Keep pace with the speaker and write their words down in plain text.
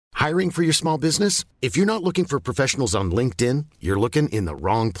Hiring for your small business? If you're not looking for professionals on LinkedIn, you're looking in the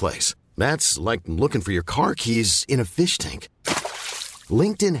wrong place. That's like looking for your car keys in a fish tank.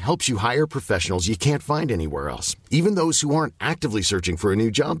 LinkedIn helps you hire professionals you can't find anywhere else, even those who aren't actively searching for a new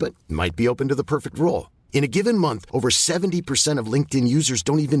job but might be open to the perfect role. In a given month, over 70% of LinkedIn users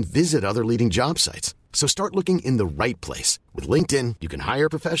don't even visit other leading job sites. So start looking in the right place. With LinkedIn, you can hire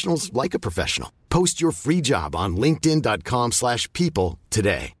professionals like a professional. Post your free job on linkedin.com/people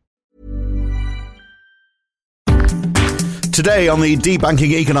today. Today on the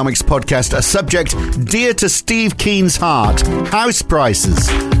Debunking Economics podcast, a subject dear to Steve Keen's heart: house prices.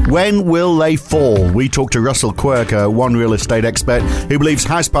 When will they fall? We talked to Russell Quirk, one real estate expert who believes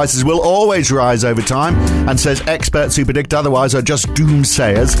house prices will always rise over time and says experts who predict otherwise are just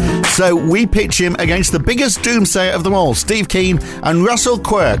doomsayers. So we pitch him against the biggest doomsayer of them all, Steve Keen and Russell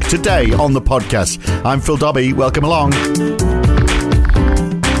Quirk, today on the podcast. I'm Phil Dobbie. Welcome along.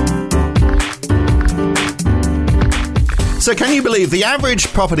 So can you believe the average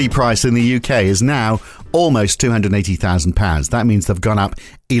property price in the UK is now almost £280,000? That means they've gone up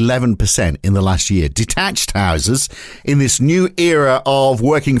 11% in the last year. Detached houses in this new era of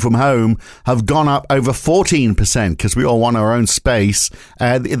working from home have gone up over 14% because we all want our own space.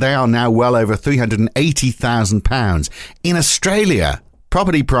 They are now well over £380,000. In Australia,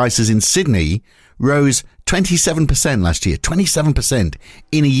 property prices in Sydney rose 27% last year, 27%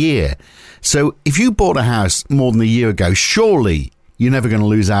 in a year. So if you bought a house more than a year ago, surely you're never going to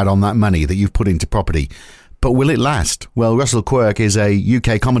lose out on that money that you've put into property. But will it last? Well, Russell Quirk is a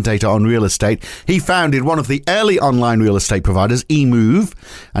UK commentator on real estate. He founded one of the early online real estate providers, eMove,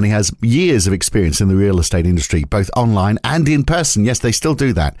 and he has years of experience in the real estate industry, both online and in person. Yes, they still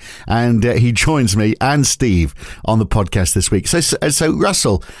do that. And he joins me and Steve on the podcast this week. So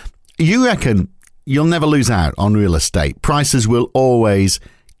Russell, you reckon you'll never lose out on real estate? Prices will always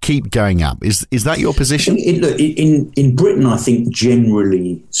keep going up. Is that your position? In Britain, I think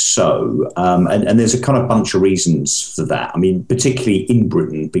generally so. And there's a kind of bunch of reasons for that. I mean, particularly in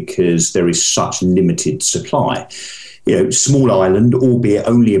Britain, because there is such limited supply. You know, small island, albeit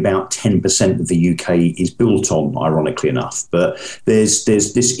only about 10% of the UK is built on, ironically enough. But there's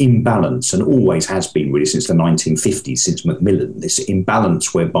this imbalance, and always has been really since the 1950s, since Macmillan, this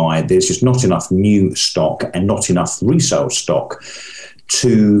imbalance whereby there's just not enough new stock and not enough resale stock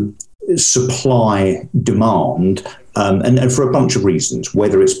to supply demand, and for a bunch of reasons,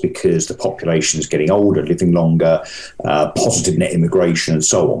 whether it's because the population is getting older, living longer, positive net immigration and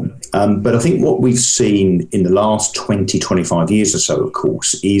so on. But I think what we've seen in the last 20, 25 years or so, of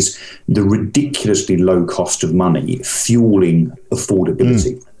course, is the ridiculously low cost of money fueling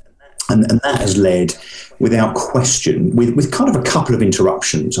affordability. And that has led, without question, with kind of a couple of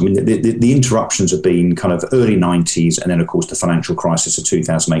interruptions. I mean, the interruptions have been kind of early 90s and then, of course, the financial crisis of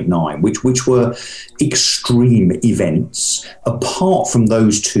 2008-9, which were extreme events. Apart from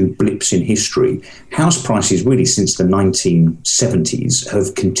those two blips in history, house prices really since the 1970s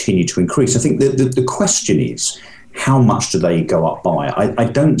have continued to increase. I think the question is, how much do they go up by? I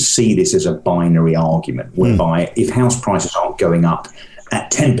don't see this as a binary argument whereby if house prices aren't going up at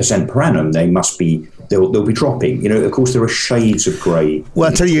 10% per annum, they'll be dropping. You know, of course, there are shades of grey.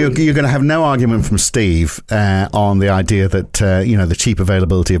 Well, I tell you, you're going to have no argument from Steve on the idea that the cheap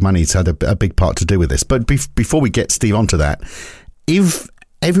availability of money's had a big part to do with this. But before we get Steve onto that, if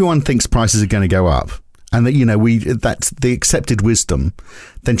everyone thinks prices are going to go up, and that that's the accepted wisdom,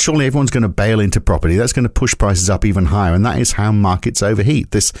 then surely everyone's going to bail into property. That's going to push prices up even higher, and that is how markets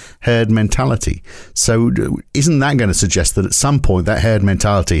overheat, this herd mentality. So isn't that going to suggest that at some point that herd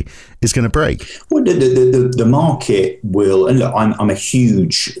mentality is going to break? Well, the market will, and look, I'm a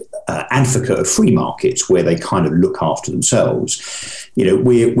huge advocate of free markets where they kind of look after themselves. You know,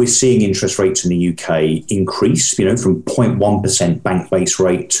 we're seeing interest rates in the UK increase, from 0.1% bank base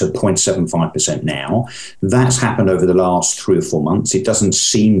rate to 0.75% now. That's happened over the last 3 or 4 months. It doesn't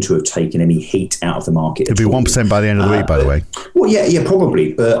seem to have taken any heat out of the market. It'll be 1% by the end of the week, by the way. Well, yeah,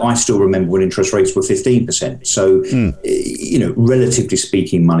 probably. But I still remember when interest rates were 15%. So, relatively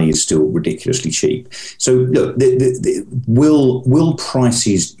speaking, money is still ridiculously cheap. So, look, will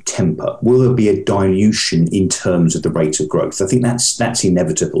prices temper? Will there be a dilution in terms of the rate of growth? I think that's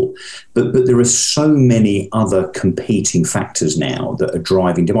inevitable. But there are so many other competing factors now that are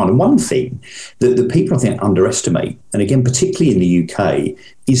driving demand. And one thing that people, I think, underestimate, and again, particularly in the UK,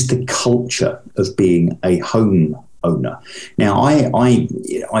 is the culture of being a home owner. Now,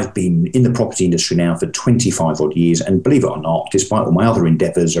 I've been in the property industry now for 25 odd years, and believe it or not, despite all my other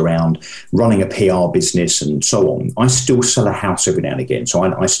endeavours around running a PR business and so on, I still sell a house every now and again. So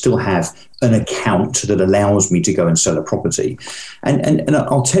I still have an account that allows me to go and sell a property. And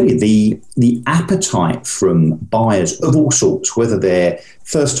I'll tell you, the appetite from buyers of all sorts, whether they're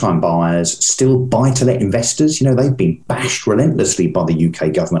first-time buyers, still buy-to-let investors, they've been bashed relentlessly by the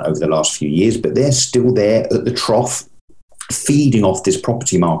UK government over the last few years, but they're still there at the trough, feeding off this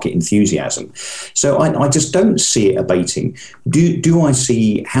property market enthusiasm. So I just don't see it abating. Do I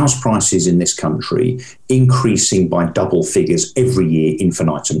see house prices in this country increasing by double figures every year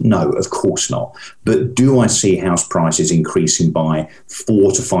infinitum? No, of course not. But do I see house prices increasing by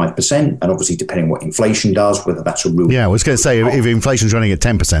 4 to 5%? And obviously, depending on what inflation does, whether that's a real... Yeah, I was going to say, if inflation's running at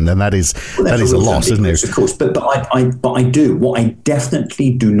 10%, then that is a loss, isn't it? Of course. But I do. What I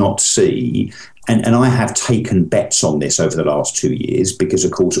definitely do not see... And I have taken bets on this over the last 2 years because,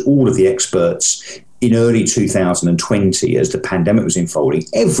 of course, all of the experts in early 2020, as the pandemic was unfolding,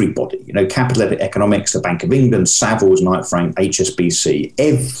 everybody, Capital Economics, the Bank of England, Savills, Knight Frank, HSBC,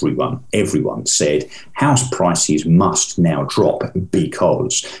 everyone said house prices must now drop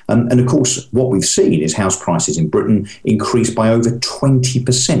because, and of course, what we've seen is house prices in Britain increased by over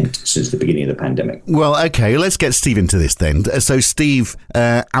 20% since the beginning of the pandemic. Well, okay, let's get Steve into this then. So, Steve,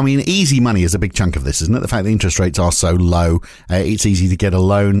 easy money is a big chunk of this, isn't it? The fact that interest rates are so low, it's easy to get a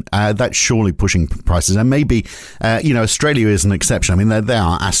loan. That's surely pushing prices, and maybe Australia is an exception. I mean, they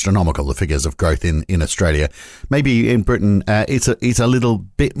are astronomical, the figures of growth in Australia. Maybe in Britain it's a little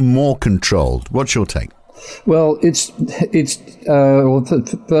bit more controlled. What's your take? Well, first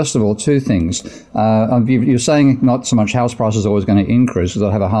of all, two things. You're saying not so much house prices are always going to increase, because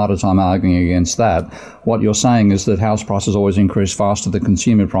I have a harder time arguing against that. What you're saying is that house prices always increase faster than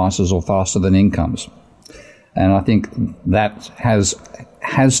consumer prices or faster than incomes. And I think that has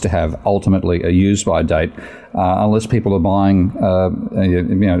to have ultimately a use-by date, unless people are buying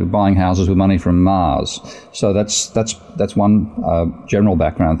houses with money from Mars. So that's one general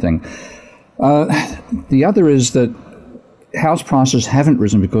background thing. The other is that house prices haven't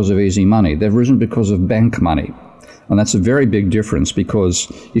risen because of easy money. They've risen because of bank money. And that's a very big difference,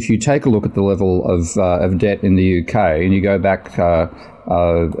 because if you take a look at the level of debt in the UK and you go back and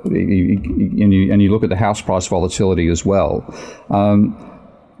you look at the house price volatility as well,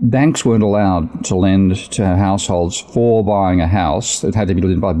 banks weren't allowed to lend to households for buying a house. It had to be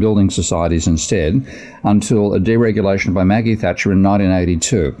lent by building societies instead, until a deregulation by Maggie Thatcher in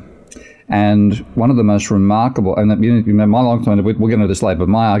 1982. And one of the most remarkable, and my long time, we'll get into this later, but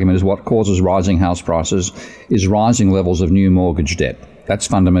my argument is what causes rising house prices is rising levels of new mortgage debt. That's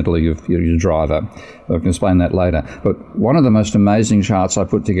fundamentally your driver. I can explain that later. But one of the most amazing charts I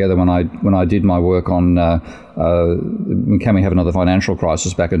put together when I did my work on Can We Have Another Financial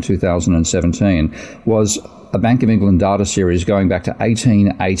Crisis back in 2017 was a Bank of England data series going back to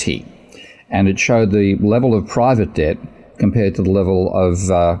 1880, and it showed the level of private debt compared to the level of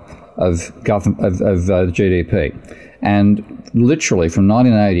GDP. And literally from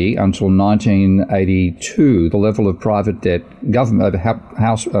 1980 until 1982, the level of private debt,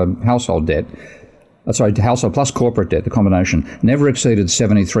 household debt, household plus corporate debt, the combination, never exceeded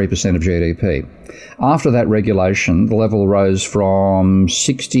 73% of GDP. After that regulation, the level rose from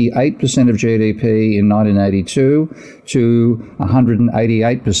 68% of GDP in 1982 to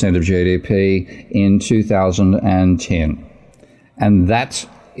 188% of GDP in 2010. And that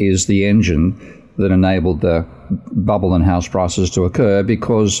is the engine that enabled the bubble in house prices to occur,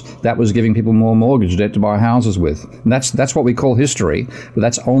 because that was giving people more mortgage debt to buy houses with. And that's what we call history, but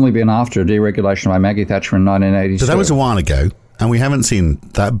that's only been after deregulation by Maggie Thatcher in 1982. So that was a while ago, and we haven't seen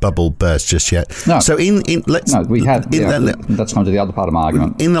that bubble burst just yet. No. So that's come to the other part of my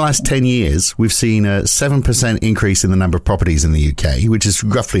argument. In the last 10 years, we've seen a 7% increase in the number of properties in the UK, which is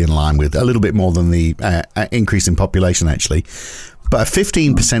roughly in line with a little bit more than the increase in population, actually. But a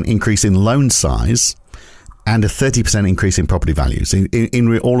 15% increase in loan size and a 30% increase in property values,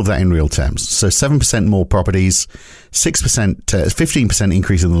 in all of that in real terms. So 7% more properties, 15%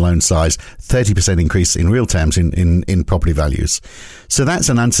 increase in the loan size, 30% increase in real terms in property values. So that's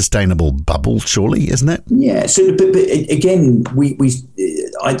an unsustainable bubble, surely, isn't it? Yeah. So, but again,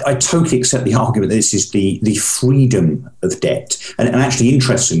 I totally accept the argument that this is the freedom of debt. And actually,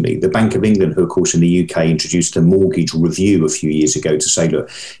 interestingly, the Bank of England, who, of course, in the UK introduced a mortgage review a few years ago to say,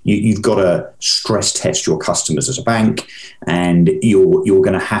 look, you've got to stress test your customers as a bank, and you're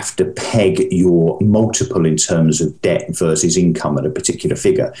going to have to peg your multiple in terms of debt versus income at a particular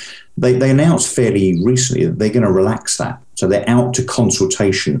figure. They announced fairly recently that they're going to relax that. So they're out to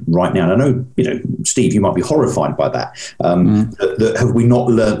consultation right now. And I know, Steve, you might be horrified by that. That have we not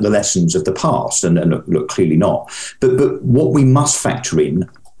learnt the lessons of the past? And look, clearly not. But what we must factor in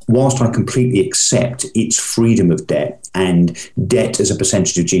whilst I completely accept its freedom of debt and debt as a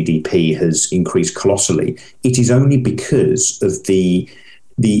percentage of GDP has increased colossally, it is only because of the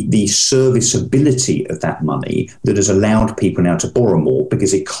serviceability of that money that has allowed people now to borrow more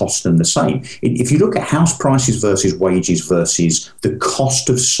because it costs them the same. If you look at house prices versus wages versus the cost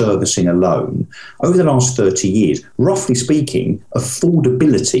of servicing a loan over the last 30 years, roughly speaking,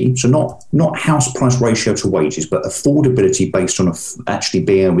 affordability, so not house price ratio to wages, but affordability based on actually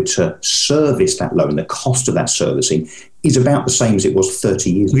being able to service that loan, the cost of that servicing, is about the same as it was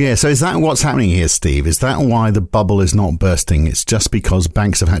 30 years ago. Yeah, so is that what's happening here, Steve? Is that why the bubble is not bursting? It's just because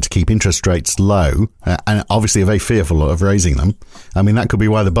banks have had to keep interest rates low and obviously are very fearful of raising them. I mean, that could be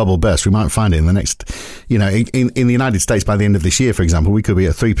why the bubble burst. We might find it in the next, in the United States by the end of this year, for example, we could be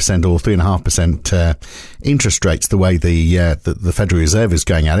at 3% or 3.5% interest rates, the way the Federal Reserve is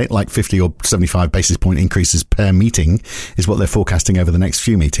going at it, like 50 or 75 basis point increases per meeting is what they're forecasting over the next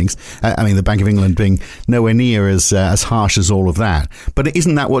few meetings. I mean, the Bank of England being nowhere near as harsh as all of that. But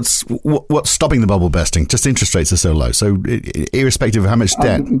isn't that what's stopping the bubble bursting? Just interest rates are so low. So irrespective of how much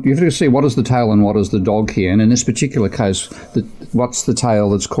debt. You have to see what is the tail and what is the dog here. And in this particular case, what's the tail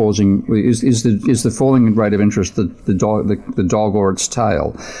that's causing, is the falling rate of interest the dog or its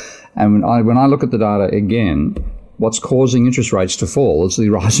tail? And when I look at the data again, what's causing interest rates to fall is the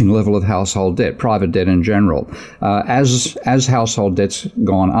rising level of household debt, private debt in general. As household debt's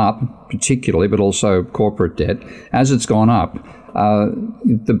gone up, particularly, but also corporate debt, as it's gone up,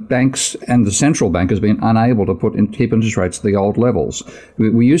 the banks and the central bank has been unable to keep interest rates at the old levels.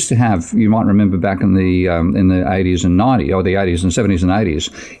 We used to have, you might remember back in the 80s and 90s, or the 80s and 70s and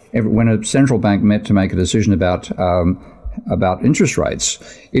 80s, when a central bank met to make a decision about interest rates,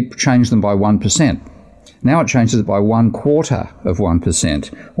 it changed them by 1%. Now it changes it by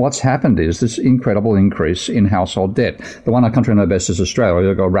 0.25%. What's happened is this incredible increase in household debt. The one country I know best is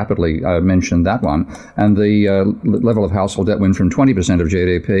Australia. I'll rapidly mention that one. And the level of household debt went from 20% of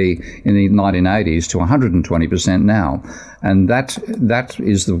GDP in the 1980s to 120% now. And that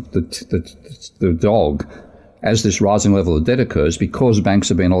is the dog as this rising level of debt occurs, because banks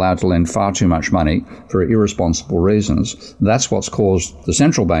have been allowed to lend far too much money for irresponsible reasons. That's what's caused the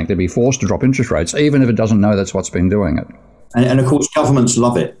central bank to be forced to drop interest rates, even if it doesn't know that's what's been doing it. And of course, governments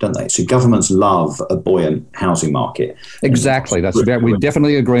love it, don't they? So governments love a buoyant housing market. Exactly. We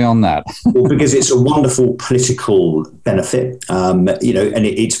definitely agree on that. Well, because it's a wonderful political benefit, and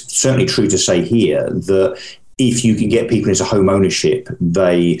it's certainly true to say here that if you can get people into home ownership,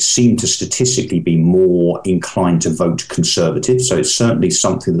 they seem to statistically be more inclined to vote Conservative. So it's certainly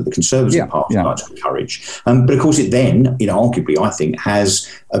something that the Conservative Party like to encourage. But of course, it then, arguably, I think, has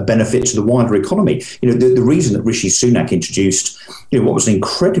a benefit to the wider economy. The reason that Rishi Sunak introduced, what was an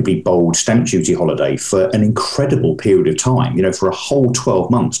incredibly bold stamp duty holiday for an incredible period of time, for a whole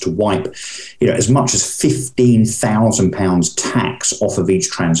 12 months to wipe, as much as £15,000 tax off of each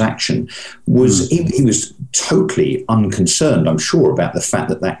transaction, was he was totally unconcerned, I'm sure, about the fact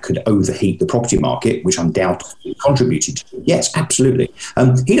that could overheat the property market, which undoubtedly contributed to it. Yes, absolutely.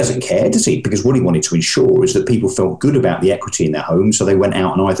 He doesn't care, does he? Because what he wanted to ensure is that people felt good about the equity in their homes, so they went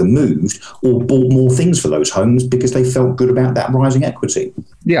out and either moved or bought more things for those homes because they felt good about that rising equity.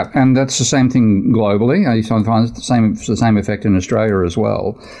 Yeah, and that's the same thing globally. I find the same effect in Australia as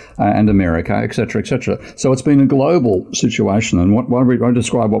well, and America, etc., etc. So it's been a global situation, and what I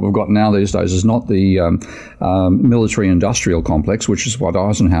describe what we've got now these days is not the military-industrial complex, which is what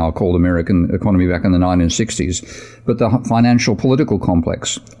Eisenhower called American economy back in the 1960s, but the financial-political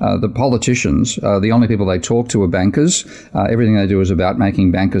complex. The politicians, the only people they talk to are bankers. Everything they do is about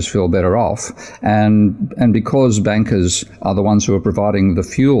making bankers feel better off, and because bankers are the ones who are providing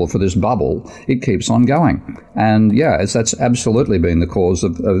the fuel for this bubble, it keeps on going. And that's absolutely been the cause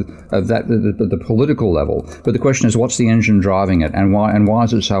of that at the political level. But the question is, what's the engine driving it, and why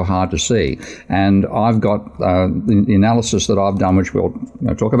is it so hard to see? And I've got the analysis that I've done, which we'll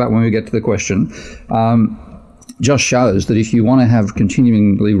talk about when we get to the question, just shows that if you want to have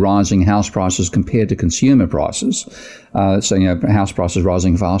continually rising house prices compared to consumer prices, house prices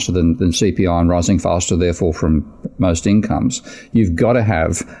rising faster than CPI and rising faster, therefore, from most incomes, you've got to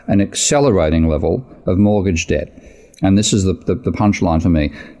have an accelerating level of mortgage debt. And this is the punchline for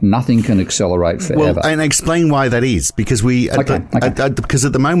me. Nothing can accelerate forever. Well, and explain why that is, because because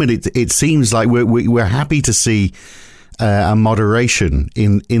at the moment it seems like we're happy to see a moderation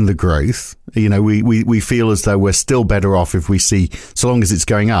in the growth. You know, we feel as though we're still better off if we see, so long as it's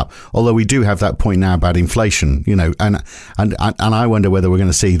going up. Although we do have that point now about inflation, you know, and I wonder whether we're going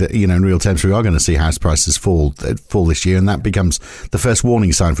to see that, you know, in real terms, we are going to see house prices fall this year, and that becomes the first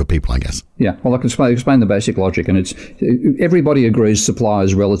warning sign for people, I guess. Yeah, well, I can explain the basic logic, and it's everybody agrees supply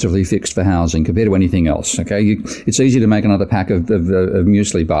is relatively fixed for housing compared to anything else. Okay, it's easy to make another pack of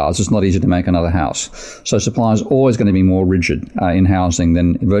muesli bars. It's not easy to make another house. So supply is always going to be more rigid in housing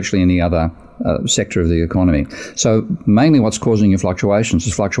than virtually any other sector of the economy. So mainly what's causing your fluctuations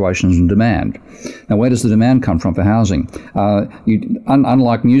is fluctuations in demand. Now, where does the demand come from for housing?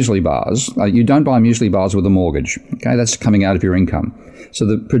 Unlike muesli bars, you don't buy muesli bars with a mortgage. Okay, that's coming out of your income. So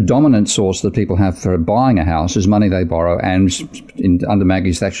the predominant source that people have for buying a house is money they borrow, and under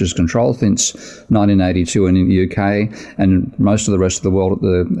Maggie Thatcher's control since 1982 in the UK and most of the rest of the world,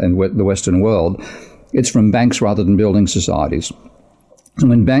 the Western world, it's from banks rather than building societies. And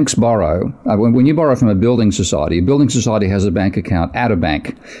when banks borrow, when you borrow from a building society has a bank account at a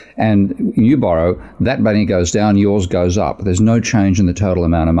bank, and you borrow, that money goes down, yours goes up. There's no change in the total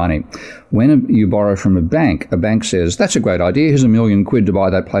amount of money. When you borrow from a bank says, that's a great idea, here's £1 million to buy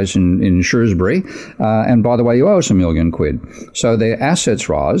that place in Shrewsbury, and by the way, you owe us £1 million. So their assets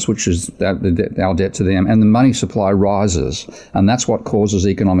rise, which is our debt to them, and the money supply rises, and that's what causes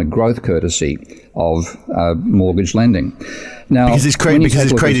economic growth courtesy of mortgage lending. Now, because it's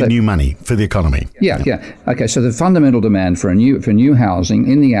created new money for the economy. Yeah. Okay, so the fundamental demand for new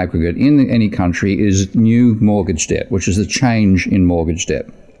housing in the aggregate in any country is new mortgage debt, which is the change in mortgage debt.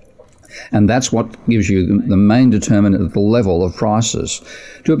 And that's what gives you the main determinant of the level of prices.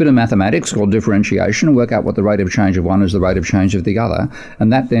 Do a bit of mathematics called differentiation and work out what the rate of change of one is the rate of change of the other.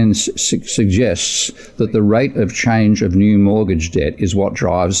 And that then suggests that the rate of change of new mortgage debt is what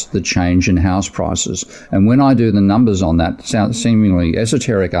drives the change in house prices. And when I do the numbers on that seemingly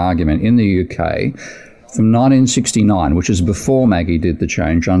esoteric argument in the UK, from 1969, which is before Maggie did the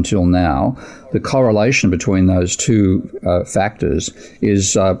change, until now, the correlation between those two factors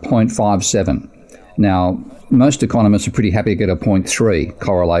is 0.57. Now, most economists are pretty happy to get a 0.3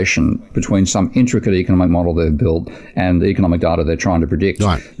 correlation between some intricate economic model they've built and the economic data they're trying to predict.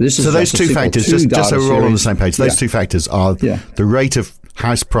 Right. So those two factors, just so we're all on the same page, those two factors are the rate of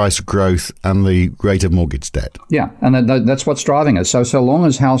house price growth and the rate of mortgage debt. Yeah, and that's what's driving it. So long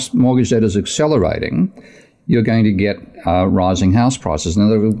as house mortgage debt is accelerating, you're going to get rising house prices. Now,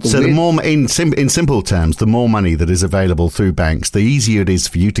 the more, in simple terms, the more money that is available through banks, the easier it is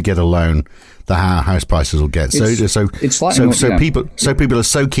for you to get a loan, the higher house prices will get. People are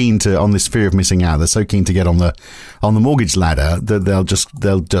so keen to, on this fear of missing out, they're so keen to get on the mortgage ladder that they'll just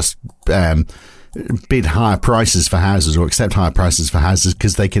bid higher prices for houses or accept higher prices for houses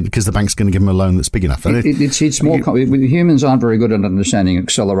because the bank's going to give them a loan that's big enough. It's more. Humans aren't very good at understanding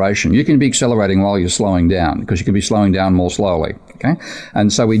acceleration. You can be accelerating while you're slowing down because you can be slowing down more slowly. Okay,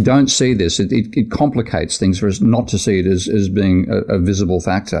 and so we don't see this. It complicates things for us not to see it as being a visible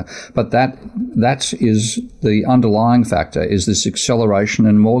factor. But that is the underlying factor, is this acceleration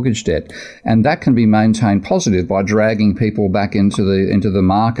in mortgage debt, and that can be maintained positive by dragging people back into the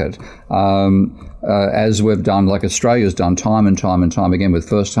market. As we've done, like Australia's done time and time again, with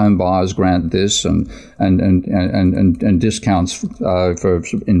first home buyers grant this and discounts for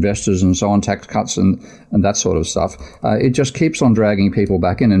investors and so on, tax cuts and that sort of stuff. It just keeps on dragging people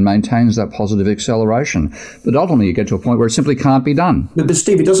back in and maintains that positive acceleration. But ultimately, you get to a point where it simply can't be done. But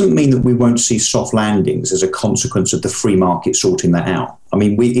Steve, it doesn't mean that we won't see soft landings as a consequence of the free market sorting that out. I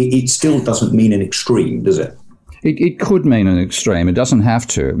mean, it still doesn't mean an extreme, does it? It could mean an extreme. It doesn't have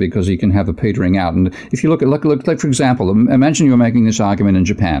to, because you can have a petering out. And if you look, for example, imagine you were making this argument in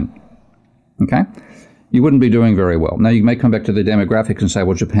Japan. Okay, you wouldn't be doing very well. Now, you may come back to the demographics and say,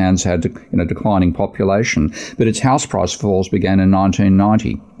 well, Japan's had declining population, but its house price falls began in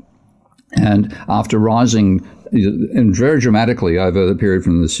 1990, and after rising and very dramatically over the period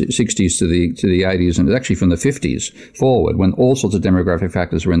from the 60s to the 80s, and actually from the 50s forward, when all sorts of demographic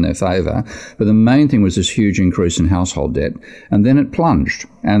factors were in their favour. But the main thing was this huge increase in household debt, and then it plunged,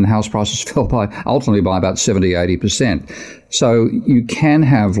 and house prices fell ultimately by about 70-80%. So you can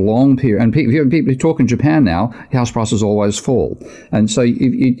have long period, and people talk in Japan now, house prices always fall. And so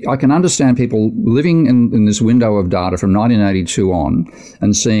I can understand people living in this window of data from 1982 on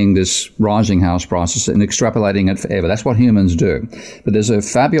and seeing this rising house prices and extrapolating it forever. That's what humans do. But there's a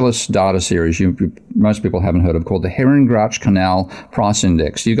fabulous data series most people haven't heard of called the Herrengrach Canal Price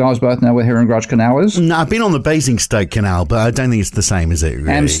Index. You guys both know where Herrengrach Canal is? No, I've been on the Basingstoke Canal, but I don't think it's the same, is it?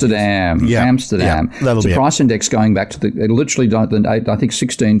 Really? Amsterdam. Yeah. Amsterdam. Yeah, it's a price index going back to literally I think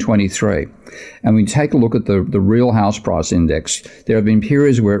 1623, and we take a look at the real house price index, there have been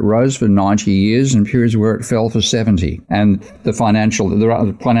periods where it rose for 90 years and periods where it fell for 70. And there are financial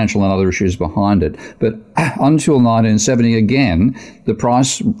and other issues behind it. But until 1970, again, the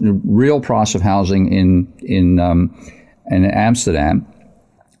real price of housing in Amsterdam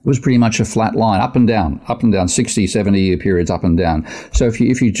was pretty much a flat line, up and down, 60, 70-year periods up and down. So if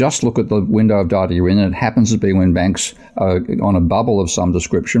you just look at the window of data you're in, and it happens to be when banks are on a bubble of some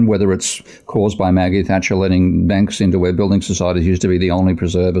description, whether it's caused by Maggie Thatcher letting banks into where building societies used to be the only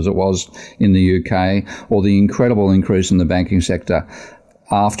preserve as it was in the UK, or the incredible increase in the banking sector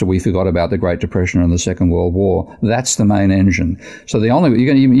after we forgot about the Great Depression and the Second World War. That's the main engine. So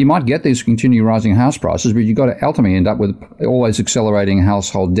you might get these continue rising house prices, but you've got to ultimately end up with always accelerating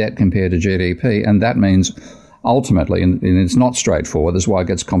household debt compared to GDP, and that means ultimately, and it's not straightforward, that's why it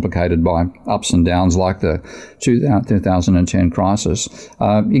gets complicated by ups and downs like the 2010 crisis,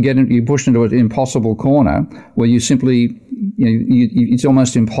 you're pushed into an impossible corner where you simply, it's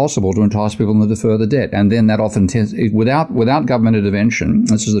almost impossible to entice people to defer the debt. And then that often without government intervention,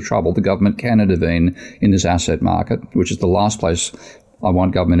 this is the trouble, the government can intervene in this asset market, which is the last place I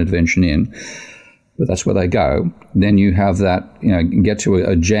want government intervention in. But that's where they go. Then you have that, get to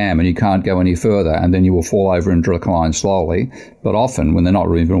a jam and you can't go any further, and then you will fall over and decline slowly. But often, when they're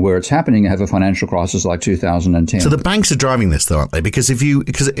not even aware it's happening, you have a financial crisis like 2010. So the banks are driving this, though, aren't they?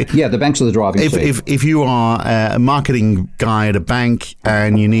 The banks are the driving force. If you are a marketing guy at a bank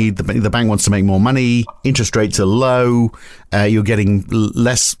and you need the bank wants to make more money, interest rates are low, you're getting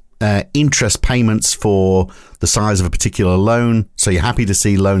less interest payments for the size of a particular loan, so you're happy to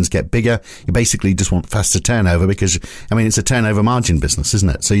see loans get bigger. You basically just want faster turnover because, it's a turnover margin business, isn't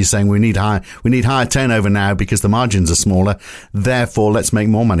it? So you're saying we need higher turnover now because the margins are smaller, therefore let's make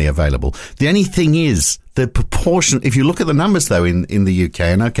more money available. The only thing is the proportion, if you look at the numbers though in the UK,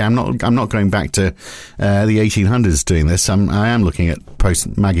 and okay, I'm not going back to the 1800s doing this, I am looking at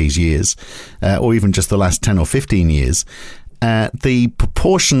post Maggie's years, or even just the last 10 or 15 years. The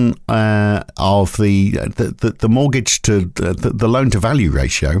proportion of the mortgage to the loan to value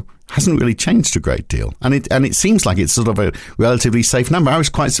ratio hasn't really changed a great deal, and it seems like it's sort of a relatively safe number. I was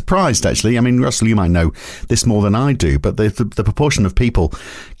quite surprised, actually. Russell, you might know this more than I do, but the proportion of people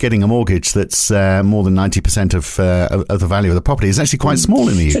getting a mortgage that's more than 90% of the value of the property is actually quite small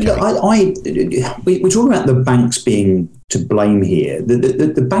in the UK. So we're talking about the banks being to blame here.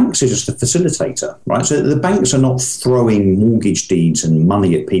 The banks are just a facilitator, right? So the banks are not throwing mortgage deeds and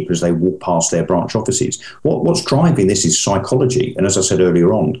money at people as they walk past their branch offices. What's driving this is psychology, and as I said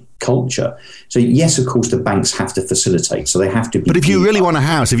earlier on, culture. So yes, of course, the banks have to facilitate. So they have to be. But if you really want a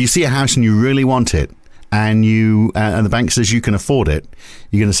house, if you see a house and you really want it, and and the bank says you can afford it,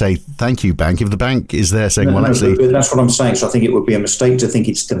 you're going to say thank you, bank. If the bank is there saying, actually, but that's what I'm saying. So I think it would be a mistake to think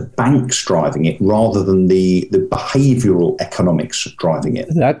it's the banks driving it rather than the behavioural economics driving it.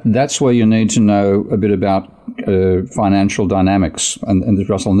 That's where you need to know a bit about financial dynamics, and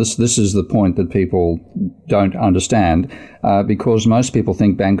Russell, and this is the point that people don't understand, because most people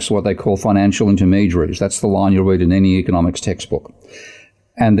think banks are what they call financial intermediaries. That's the line you'll read in any economics textbook.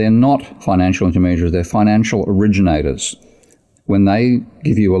 And they're not financial intermediaries, they're financial originators. When they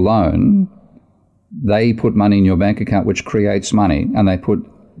give you a loan, they put money in your bank account, which creates money, and they put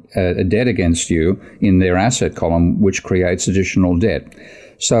a debt against you in their asset column, which creates additional debt.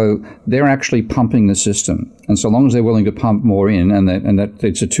 So they're actually pumping the system. And so long as they're willing to pump more in, and that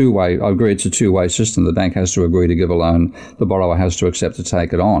it's a two-way, I agree it's a two-way system. The bank has to agree to give a loan, the borrower has to accept to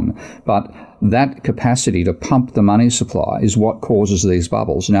take it on. But that capacity to pump the money supply is what causes these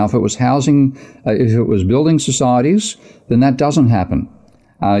bubbles. Now, if it was if it was building societies, then that doesn't happen.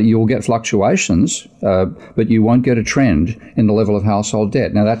 You'll get fluctuations, but you won't get a trend in the level of household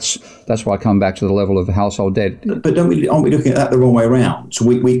debt. Now, that's why I come back to the level of household debt. But aren't we looking at that the wrong way around? So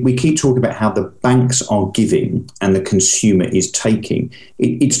we keep talking about how the banks are giving and the consumer is taking.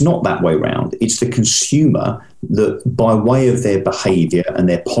 It's not that way around. It's the consumer that, by way of their behaviour and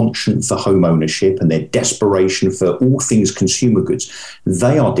their penchant for home ownership and their desperation for all things consumer goods,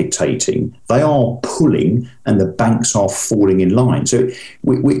 they are dictating, they are pulling, and the banks are falling in line. So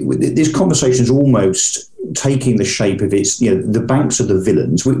this conversation is almost taking the shape of the banks are the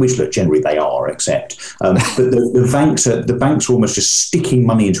villains, which look, generally they are, but the banks are almost just sticking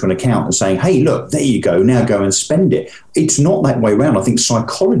money into an account and saying, hey, look, there you go, now go and spend it. It's not that way around. I think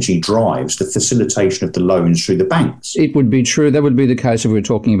psychology drives the facilitation of the loans through the banks. It would be true. That would be the case if we were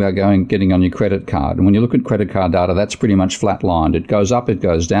talking about getting on your credit card. And when you look at credit card data, that's pretty much flatlined. It goes up, it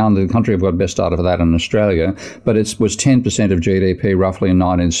goes down. The country have got best data for that in Australia, but it was 10% of GDP roughly in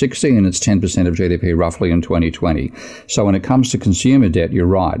 1960, and it's 10% of GDP roughly in 2020. So when it comes to consumer debt, you're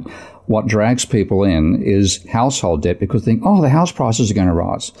right. What drags people in is household debt because they think, the house prices are going to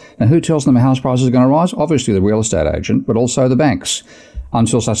rise. Now, who tells them the house prices are going to rise? Obviously, the real estate agent, but also the banks,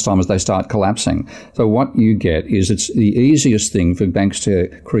 until such time as they start collapsing. So what you get is it's the easiest thing for banks to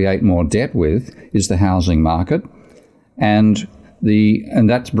create more debt with is the housing market, and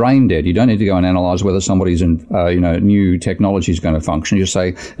that's brain dead. You don't need to go and analyse whether somebody's new technology is going to function. You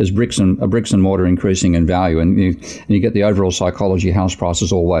say, is bricks and mortar increasing in value, and you get the overall psychology, house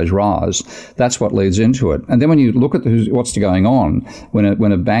prices always rise. That's what leads into it. And then when you look at what's going on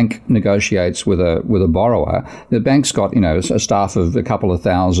when a bank negotiates with a borrower, the bank's got a staff of a couple of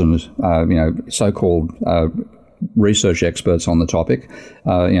thousand so-called research experts on the topic,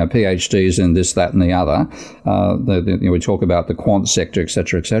 PhDs in this, that, and the other. We talk about the quant sector, et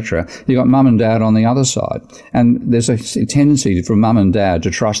cetera. You've got mum and dad on the other side. And there's a tendency for mum and dad to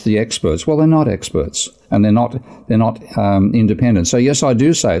trust the experts. Well, they're not experts, and they're not independent. So yes, I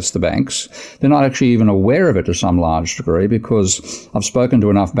do say it's the banks. They're not actually even aware of it to some large degree, because I've spoken to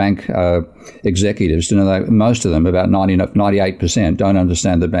enough bank executives to know that most of them, about 98%, don't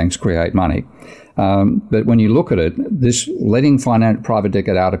understand that banks create money. But when you look at it, this letting private debt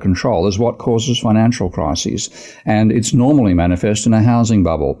get out of control is what causes financial crises. And it's normally manifest in a housing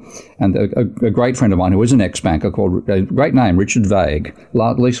bubble. And a great friend of mine who is an ex-banker called, a great name, Richard Vague,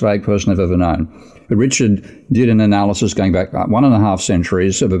 least vague person I've ever known. But Richard did an analysis going back 1.5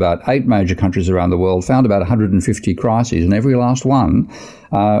 centuries of about 8 major countries around the world, found about 150 crises, and every last one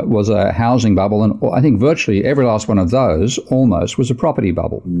was a housing bubble, and I think virtually every last one of those almost was a property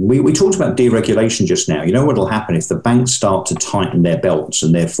bubble. We talked about deregulation just now. You know what will happen if the banks start to tighten their belts,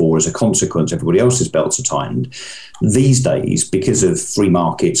 and therefore, as a consequence, everybody else's belts are tightened. These days, because of free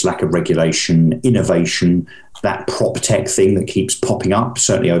markets, lack of regulation, innovation, that prop tech thing that keeps popping up,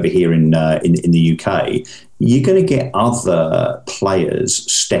 certainly over here in the UK, you're going to get other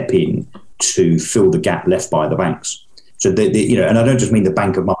players step in to fill the gap left by the banks. So, and I don't just mean the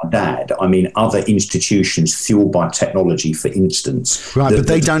bank of mum and dad. I mean other institutions fueled by technology, for instance. Right, but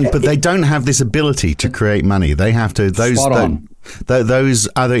they don't have this ability to create money. They have to. Those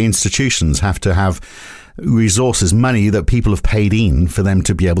other institutions have to have resources, money that people have paid in for them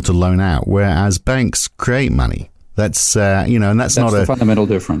to be able to loan out, whereas banks create money. That's and that's not the a fundamental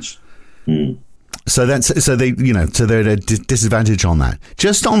difference. So they're at a disadvantage on that.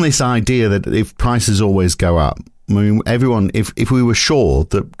 Just on this idea that if prices always go up, I mean, everyone, if we were sure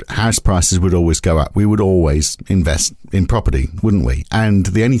that house prices would always go up, we would always invest in property, wouldn't we? And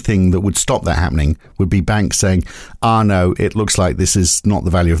the only thing that would stop that happening would be banks saying, no, it looks like this is not the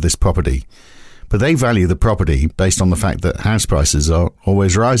value of this property. But they value the property based on the fact that house prices are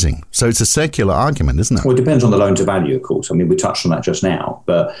always rising. So it's a circular argument, isn't it? Well, it depends on the loan to value, of course. I mean, we touched on that just now.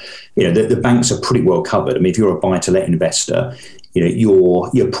 But, the banks are pretty well covered. I mean, if you're a buy-to-let investor,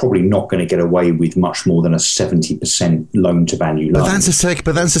 you're probably not going to get away with much more than a 70% loan to value loan. But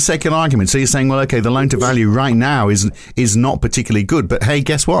that's a second argument. So you're saying, well, okay, the loan to value right now is not particularly good. But hey,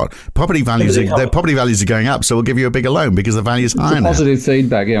 guess what? Property values are going up, so we'll give you a bigger loan because the value is higher now. Positive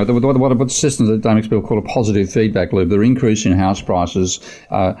feedback. What systems that dynamics people call a positive feedback loop. The increase in house prices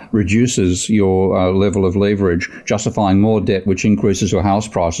reduces your level of leverage, justifying more debt, which increases your house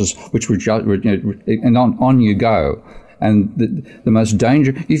prices, and on you go. And the most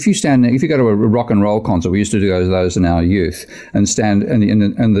dangerous, if you go to a rock and roll concert, we used to do those in our youth, and stand and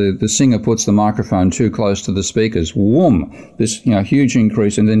the singer puts the microphone too close to the speakers, whoom, this huge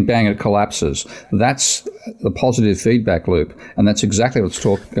increase, and then bang, it collapses. That's the positive feedback loop, and that's exactly what's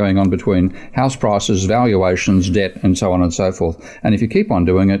going on between house prices, valuations, debt, and so on and so forth. And if you keep on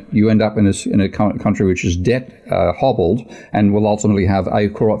doing it, you end up in a country which is debt hobbled, and will ultimately have a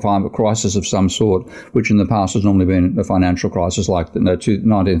crisis of some sort, which in the past has normally been a financial crisis like the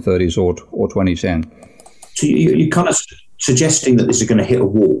 1930s or 2010. So you're kind of suggesting that this is going to hit a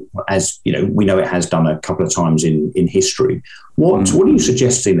wall, as we know it has done a couple of times in history. What are you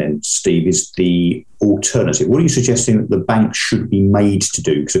suggesting then, Steve, is the alternative? What are you suggesting that the banks should be made to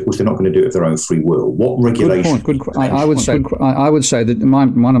do? Because of course they're not going to do it of their own free will. What regulation? Good point. I would say that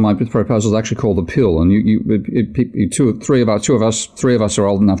one of my proposals is actually called the PIL, and three of us are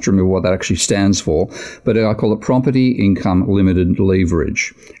old enough to remember what that actually stands for. But I call it Property Income Limited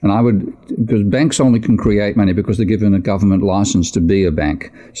Leverage. And because banks only can create money because they're given a government license to be a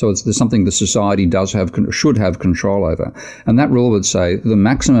bank. So there's something the society should have control over, and that rule would say the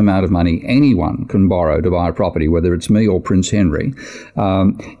maximum amount of money anyone can borrow to buy a property, whether it's me or Prince Henry,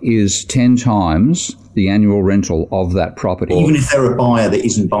 is 10 times the annual rental of that property. Even if they're a buyer that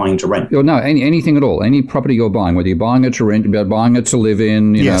isn't buying to rent? No, anything at all. Any property you're buying, whether you're buying it to rent, you're buying it to live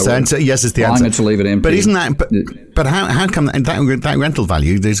in, yes, is the answer. Buying it to leave it empty. But isn't that... But how come that rental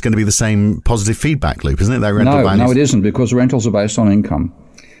value, there's going to be the same positive feedback loop, isn't it? That rental value? No, it isn't, because rentals are based on income.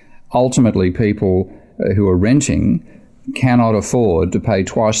 Ultimately, people who are renting cannot afford to pay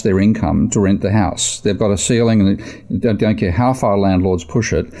twice their income to rent the house. They've got a ceiling, and they don't care how far landlords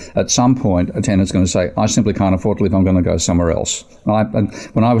push it. At some point, a tenant's going to say, I simply can't afford to live, I'm going to go somewhere else. And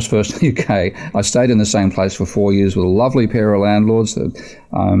when I was first in the UK, I stayed in the same place for 4 years with a lovely pair of landlords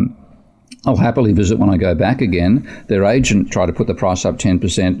that I'll happily visit when I go back again. Their agent tried to put the price up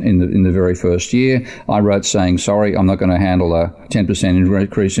 10% in the very first year. I wrote saying, sorry, I'm not going to handle a 10%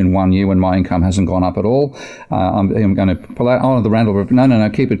 increase in 1 year when my income hasn't gone up at all. I'm going to pull out, the rental, no,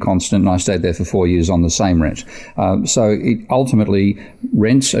 keep it constant. And I stayed there for 4 years on the same rent. So ultimately,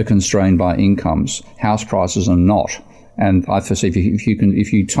 rents are constrained by incomes. House prices are not. And I foresee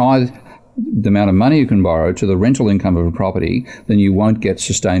if you tie the amount of money you can borrow to the rental income of a property, then you won't get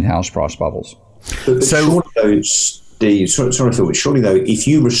sustained house price bubbles. But surely though, Steve, sorry Phil, but surely though, if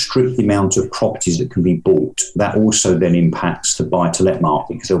you restrict the amount of properties that can be bought, that also then impacts the buy-to-let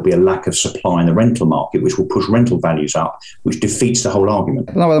market, because there'll be a lack of supply in the rental market, which will push rental values up, which defeats the whole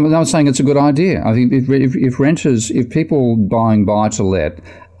argument. No, I'm not saying it's a good idea. I think if people buying buy-to-let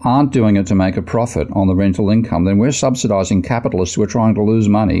aren't doing it to make a profit on the rental income, then we're subsidising capitalists who are trying to lose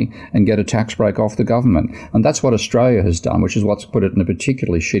money and get a tax break off the government. And that's what Australia has done, which is what's put it in a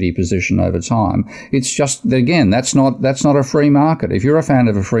particularly shitty position over time. It's just, again, that's not a free market. If you're a fan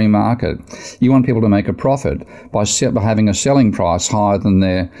of a free market, you want people to make a profit by having a selling price higher than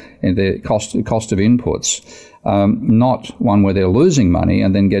their cost of inputs. Not one where they're losing money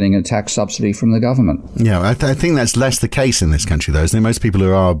and then getting a tax subsidy from the government. Yeah, I think that's less the case in this country, though, isn't it? Most people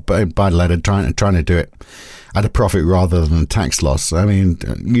who are buy-to-let are trying to do it at a profit rather than a tax loss. I mean,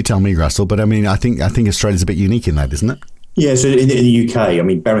 you tell me, Russell, but I mean, I think Australia's a bit unique in that, isn't it? Yeah, so in the UK, I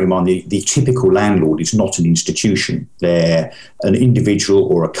mean, bearing in mind the typical landlord is not an institution. They're an individual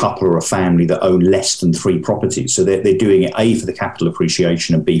or a couple or a family that own less than 3 properties. So they're doing it, A, for the capital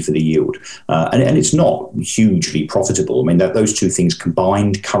appreciation and B, for the yield. And it's not hugely profitable. I mean, those two things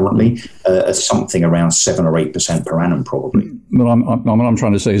combined currently are something around 7 or 8% per annum probably. But what I'm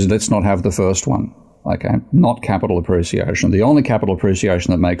trying to say is let's not have the first one. Okay, not capital appreciation. The only capital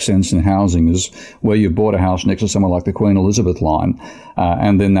appreciation that makes sense in housing is where you've bought a house next to somewhere like the Queen Elizabeth line,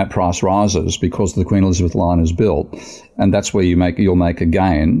 and then that price rises because the Queen Elizabeth line is built, and that's where you'll make a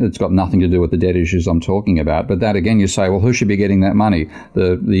gain. It's got nothing to do with the debt issues I'm talking about. But that again, you say, well, who should be getting that money?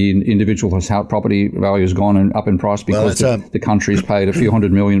 The individual whose property value has gone up in price because the country's paid a few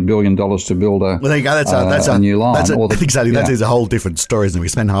 $100 billion to build a new line. Exactly, that is a whole different story, isn't it? We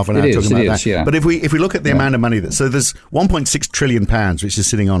spend half an hour talking about that. Yeah. But if we look at the amount of money so there's £1.6 trillion which is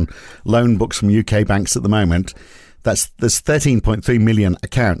sitting on loan books from UK banks at the moment. There's 13.3 million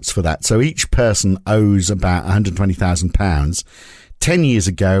accounts for that. So each person owes about £120,000. 10 years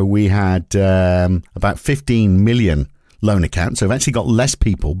ago, we had about 15 million loan accounts. So we've actually got less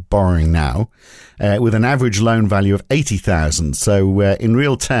people borrowing now, with an average loan value of 80,000. So in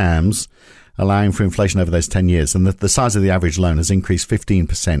real terms, allowing for inflation over those 10 years, and the size of the average loan has increased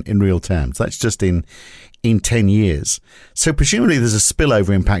 15% in real terms. That's just in 10 years. So presumably there's a spillover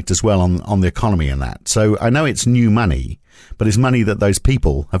impact as well on the economy in that. So I know it's new money, but it's money that those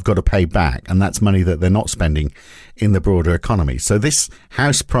people have got to pay back, and that's money that they're not spending in the broader economy. So this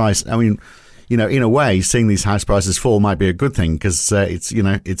house price, I mean, in a way, seeing these house prices fall might be a good thing, because it's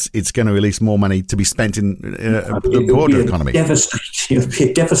going to release more money to be spent in the broader economy. It would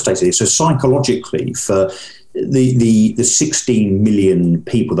be devastating. So psychologically, for the 16 million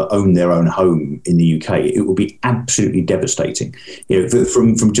people that own their own home in the UK, it will be absolutely devastating.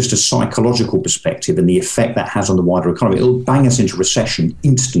 From just a psychological perspective and the effect that has on the wider economy, it'll bang us into recession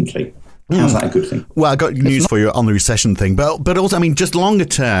instantly. How's that a good thing? Well, I got news for you on the recession thing, but also, I mean, just longer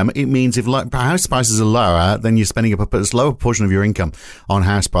term, it means if house prices are lower, then you're spending a lower portion of your income on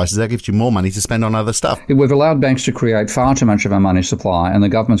house prices. That gives you more money to spend on other stuff. We've allowed banks to create far too much of our money supply, and the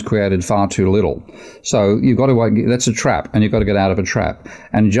government's created far too little. So you've got to, that's a trap, and you've got to get out of a trap.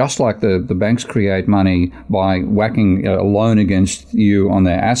 And just like the banks create money by whacking a loan against you on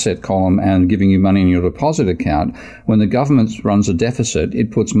their asset column and giving you money in your deposit account, when the government runs a deficit,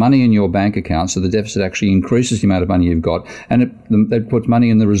 it puts money in your bank account, so the deficit actually increases the amount of money you've got, and it puts money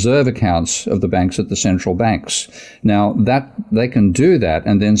in the reserve accounts of the banks at the central banks. Now, that they can do that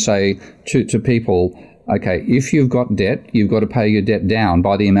and then say to people, Okay, if you've got debt, you've got to pay your debt down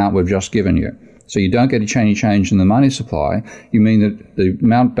by the amount we've just given you. So you don't get any change in the money supply. You mean that the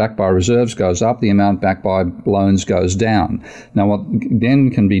amount backed by reserves goes up, the amount backed by loans goes down. Now, what then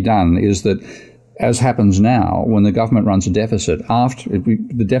can be done is that, as happens now, when the government runs a deficit, after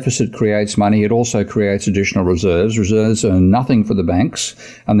the deficit creates money, it also creates additional reserves. Reserves are nothing for the banks,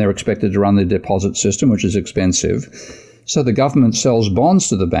 and they're expected to run the deposit system, which is expensive. So the government sells bonds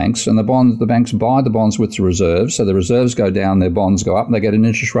to the banks, and the banks buy the bonds with the reserves. So the reserves go down, their bonds go up, and they get an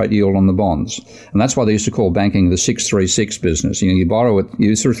interest rate yield on the bonds. And that's why they used to call banking the 636 business. You borrow at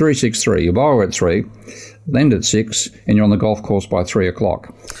 363, you borrow at 3, lend at 6, and you're on the golf course by 3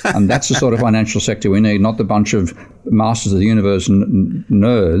 o'clock. And that's the sort of financial sector we need, not the bunch of masters of the universe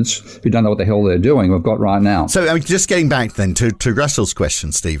nerds who don't know what the hell they're doing we've got right now. So, I mean, just getting back then to Russell's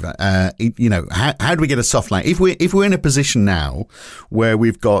question, Steve, how do we get a soft landing? If we're in a position now where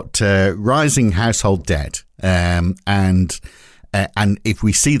we've got rising household debt, and if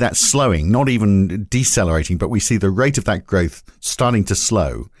we see that slowing, not even decelerating, but we see the rate of that growth starting to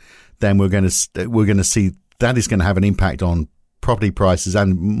slow, then we're going to see that is going to have an impact on property prices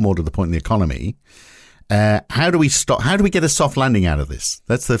and, more to the point, the economy. How do we get a soft landing out of this?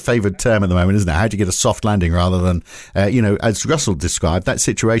 That's the favoured term at the moment, isn't it? How do you get a soft landing rather than, as Russell described, that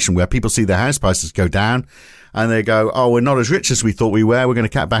situation where people see their house prices go down and they go, oh, we're not as rich as we thought we were. We're going to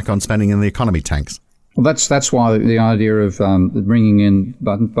cut back on spending and the economy tanks. Well, that's why the idea of bringing in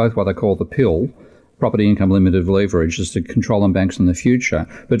both what they call the PIL, property income limited leverage, is to control on banks in the future.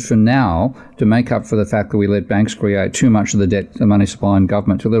 But for now, to make up for the fact that we let banks create too much of the debt, the money supply in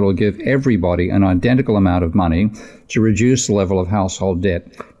government, to little give everybody an identical amount of money to reduce the level of household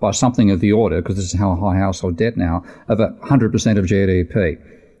debt by something of the order, because this is how high household debt now, of 100% of GDP.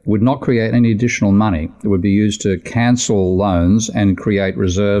 Would not create any additional money. It would be used to cancel loans and create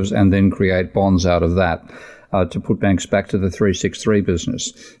reserves and then create bonds out of that. To put banks back to the 363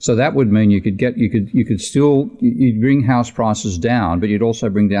 business. So that would mean you'd bring house prices down, but you'd also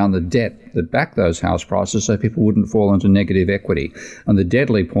bring down the debt that backed those house prices so people wouldn't fall into negative equity. And the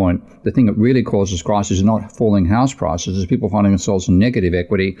deadly point, the thing that really causes crisis is not falling house prices, is people finding themselves in negative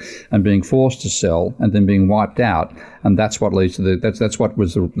equity and being forced to sell and then being wiped out. And that's what leads to that's what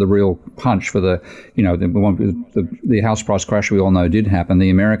was the real punch for the house price crash we all know did happen, the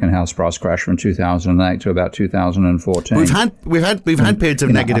American house price crash from 2008 to about 2014. We've had periods of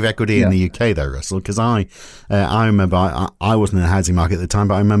negative equity in the UK though, Russell, because I remember I wasn't in the housing market at the time,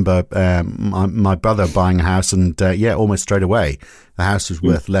 but I remember my brother buying a house and almost straight away the house was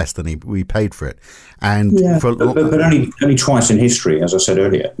worth less than we paid for it. And but only twice in history, as I said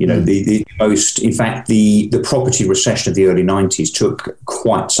earlier. The property recession of the early 90s took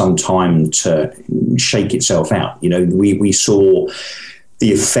quite some time to shake itself out. We saw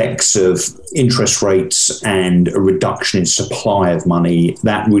the effects of interest rates and a reduction in supply of money,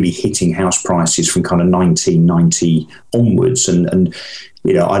 that really hitting house prices from kind of 1990 onwards. And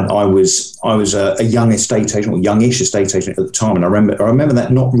I was a young estate agent, or youngish estate agent at the time, and I remember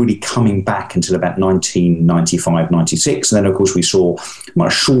that not really coming back until about 1995, 96. And then, of course, we saw a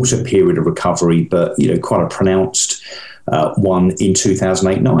much shorter period of recovery, but quite a pronounced one in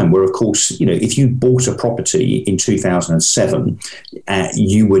 2008-9, where, of course, if you bought a property in 2007,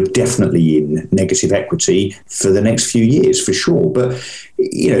 you were definitely in negative equity for the next few years, for sure. But,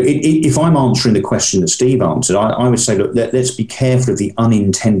 if I'm answering the question that Steve answered, I would say, look, let's be careful of the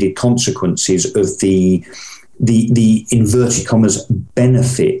unintended consequences of the inverted commas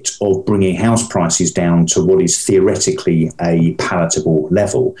benefit of bringing house prices down to what is theoretically a palatable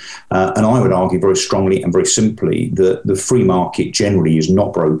level. And I would argue very strongly and very simply that the free market generally is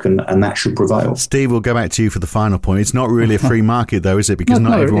not broken, and that should prevail. Steve, we'll go back to you for the final point. It's not really a free market, though, is it? Because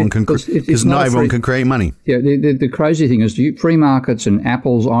not everyone can create money. Yeah, the crazy thing is free markets and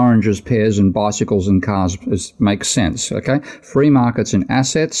apples, oranges, pears, and bicycles and cars make sense, okay? Free markets in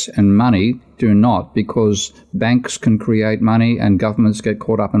assets and money do not, because banks can create money and governments get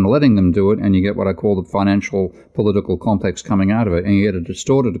caught up in letting them do it, and you get what I call the financial political complex coming out of it, and you get a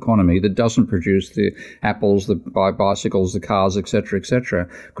distorted economy that doesn't produce the apples, the bicycles, the cars, etc.,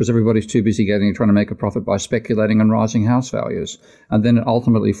 because everybody's too busy trying to make a profit by speculating on rising house values, and then it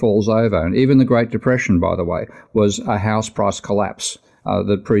ultimately falls over. And even the Great Depression, by the way, was a house price collapse.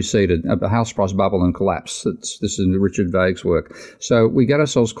 That preceded a house price bubble and collapse. This is Richard Vague's work. So we get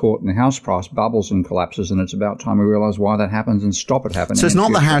ourselves caught in house price bubbles and collapses, and it's about time we realise why that happens and stop it happening. So it's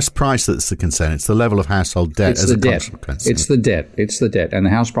not the house price that's the concern, it's the level of household debt as a consequence. It's the debt. And the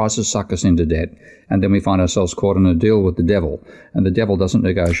house prices suck us into debt. And then we find ourselves caught in a deal with the devil, and the devil doesn't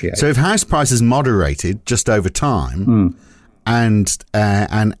negotiate. So if house prices moderated just over time, and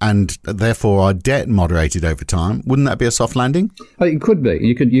therefore our debt moderated over time, wouldn't that be a soft landing? It could be.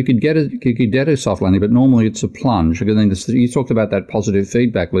 You could get a soft landing, but normally it's a plunge. You talked about that positive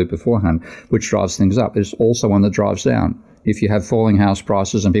feedback loop beforehand, which drives things up. There's also one that drives down. If you have falling house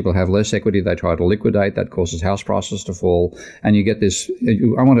prices and people have less equity, they try to liquidate. That causes house prices to fall. And you get this,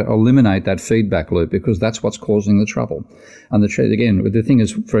 I want to eliminate that feedback loop because that's what's causing the trouble. And the thing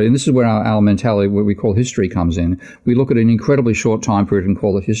is, and this is where our mentality, what we call history, comes in. We look at an incredibly short time period and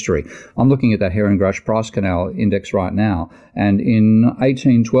call it history. I'm looking at that Herring-Grush Price Canal Index right now. And in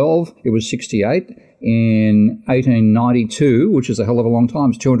 1812, it was 68. In 1892, which is a hell of a long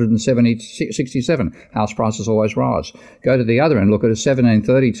time, it's 267. House prices always rise. Go to the other end, look at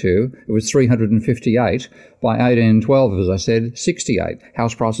 1732, it was 358. By 1812, as I said, 68.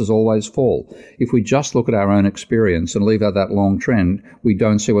 House prices always fall. If we just look at our own experience and leave out that long trend, we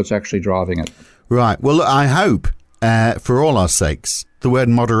don't see what's actually driving it. Right. Well, I hope, for all our sakes, the word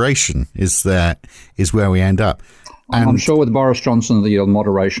moderation is where we end up. And I'm sure with Boris Johnson, the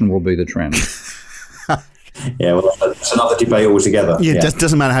moderation will be the trend. Yeah, well, that's another debate altogether. Yeah, it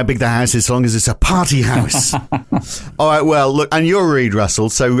doesn't matter how big the house is, as long as it's a party house. All right, well, look, and you're Reed, Russell.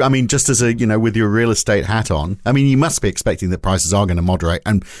 So, I mean, just as with your real estate hat on, I mean, you must be expecting that prices are going to moderate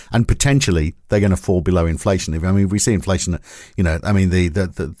and potentially they're going to fall below inflation. If we see inflation, not the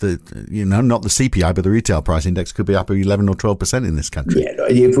CPI, but the retail price index could be up 11 or 12% in this country. Yeah,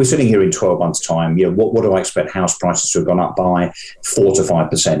 if we're sitting here in 12 months' time, what do I expect house prices to have gone up by? 4 to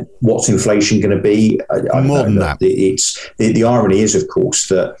 5%. What's inflation going to be? More than that. The irony is, of course,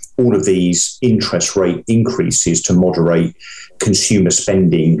 that all of these interest rate increases to moderate consumer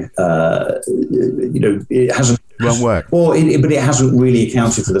spending, it hasn't. Won't work. Well, but it hasn't really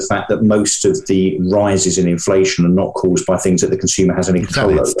accounted for the fact that most of the rises in inflation are not caused by things that the consumer has any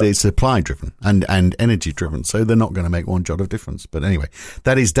control over. It's supply driven and energy driven, so they're not going to make one jot of difference. But anyway,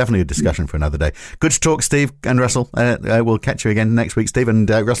 that is definitely a discussion for another day. Good to talk, Steve and Russell. We'll catch you again next week, Steve. And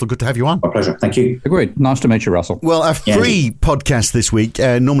Russell, good to have you on. My pleasure. Thank you. Agreed. Nice to meet you, Russell. Well, a free podcast this week.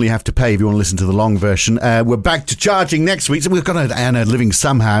 Normally you have to pay if you want to listen to the long version. We're back to charging next week, so we've got to earn a living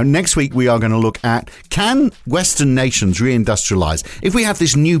somehow. Next week we are going to look at, can Western nations reindustrialize? If we have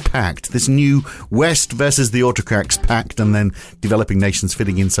this new pact, this new West versus the autocrats pact, and then developing nations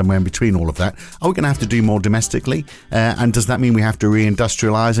fitting in somewhere in between all of that, are we going to have to do more domestically? And does that mean we have to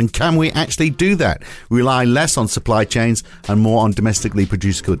reindustrialize? And can we actually do that? Rely less on supply chains and more on domestically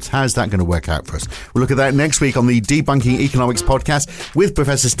produced goods. How's that going to work out for us? We'll look at that next week on the Debunking Economics podcast with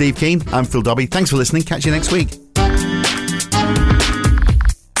Professor Steve Keen. I'm Phil Dobbie. Thanks for listening. Catch you next week.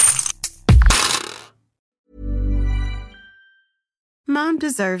 Mom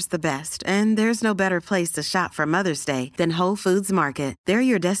deserves the best, and there's no better place to shop for Mother's Day than Whole Foods Market. They're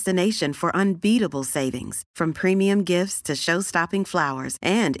your destination for unbeatable savings, from premium gifts to show-stopping flowers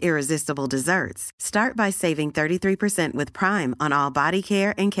and irresistible desserts. Start by saving 33% with Prime on all body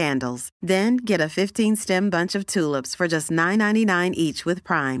care and candles. Then get a 15-stem bunch of tulips for just $9.99 each with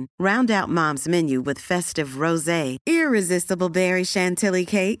Prime. Round out Mom's menu with festive rosé, irresistible berry chantilly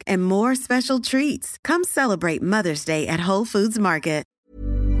cake, and more special treats. Come celebrate Mother's Day at Whole Foods Market.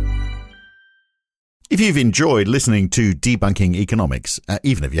 If you've enjoyed listening to Debunking Economics,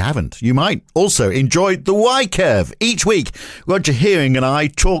 even if you haven't, you might also enjoy The Y-Curve. Each week, Roger Hearing and I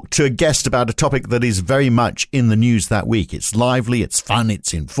talk to a guest about a topic that is very much in the news that week. It's lively, it's fun,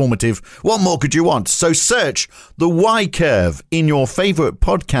 it's informative. What more could you want? So search The Y-Curve in your favourite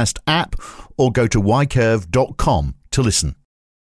podcast app or go to ycurve.com to listen.